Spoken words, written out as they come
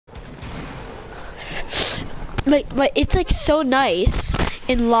it's like so nice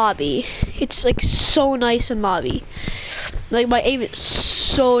in lobby. It's like so nice in lobby. Like my aim is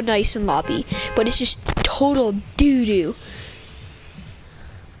so nice in lobby, but it's just total doo-doo.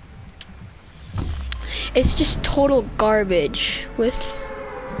 It's just total garbage with,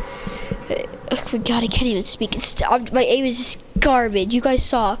 oh my god, I can't even speak. My aim is just garbage. You guys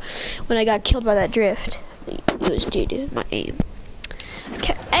saw when I got killed by that drift. It was doo-doo, my aim.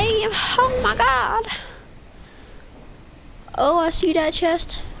 Okay, aim, oh my god. Oh, I see that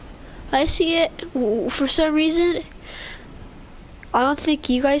chest. I see it. For some reason, I don't think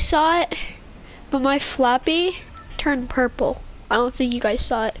you guys saw it, but my flappy turned purple. I don't think you guys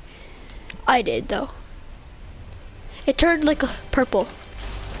saw it. I did though. It turned like a purple.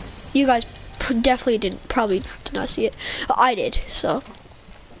 You guys definitely probably did not see it. I did, so.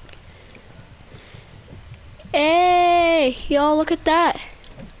 Hey, y'all, look at that.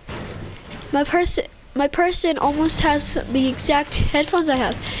 My person almost has the exact headphones I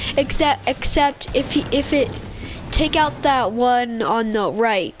have, except if it take out that one on the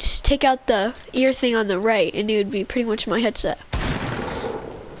right, take out the ear thing on the right, and it would be pretty much my headset.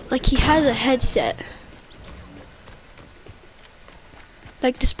 Like he has a headset.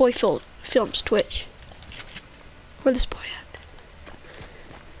 Like this boy films Twitch. Where this boy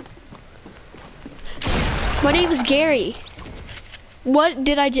at? My name is Gary. Why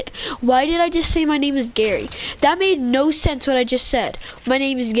did I just say my name is Gary? That made no sense what I just said. My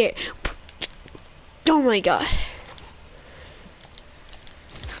name is Gary. Oh my god.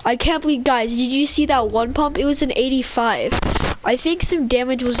 I can't believe, guys, did you see that one pump? It was an 85. I think some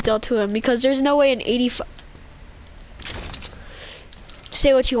damage was dealt to him because there's no way an 85.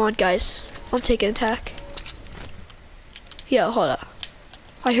 Say what you want, guys. I'm taking attack. Yo, hold up.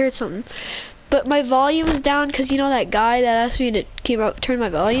 I heard something. But my volume is down because you know that guy that asked me to turn my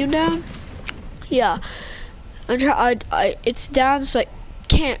volume down? Yeah. It's down so I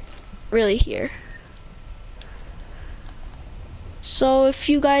can't really hear. So if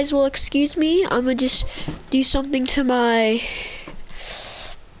you guys will excuse me, I'm gonna just do something to my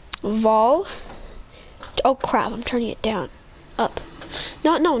vol. Oh crap, I'm turning it down. Up.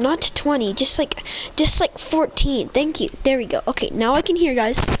 No, not to 20, just like 14. Thank you. There we go. Okay, now I can hear,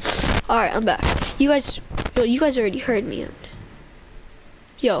 guys. Alright, I'm back. You guys already heard me.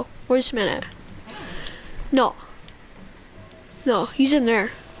 Yo, where's this man at? No, he's in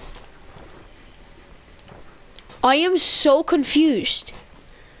there. I am so confused.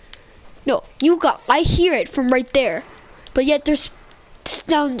 No, I hear it from right there. But yet there's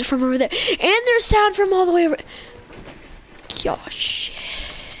sound from over there. And there's sound from all the way over. Yo, shit.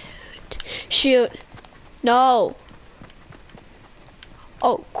 Shoot. No.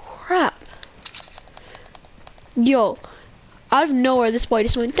 Oh, crap. Yo. Out of nowhere, this boy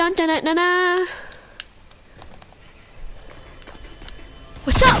just went dun dun dun dun dun.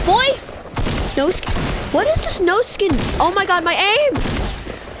 What's up, boy? No skin. What is this no skin? Oh my god, my aim.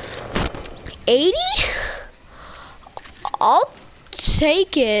 80? I'll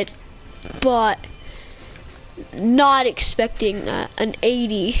take it, but not expecting an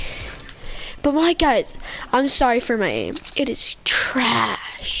 80. But my guys, I'm sorry for my aim. It is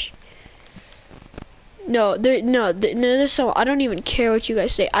trash. There's so I don't even care what you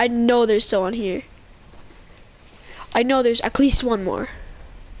guys say. I know there's someone here. I know there's at least one more.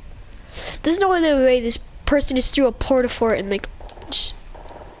 There's no other way this person is through a porta-fort and like.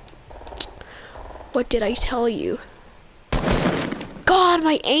 What did I tell you? God,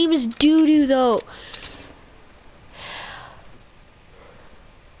 my aim is doo-doo though.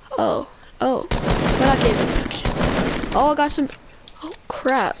 Oh, we're not getting this section. Oh, I got some. Oh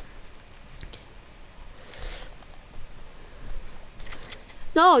crap.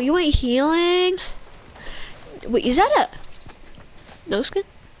 No, you ain't healing. Wait, is that a no skin?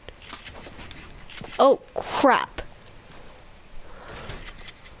 Oh crap.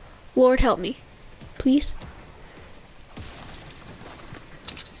 Lord help me, please.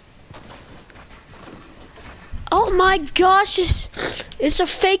 Oh my gosh, it's a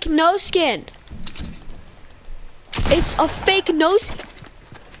fake no skin. It's a fake no skin.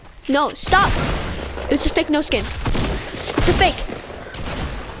 No, stop. It's a fake no skin. It's a fake.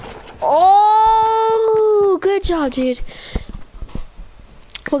 Oh, good job, dude.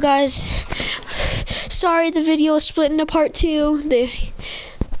 Well, guys, sorry the video is split into part 2. The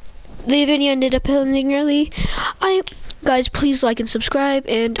video ended up ending early. Guys, please like and subscribe,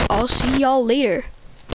 and I'll see y'all later.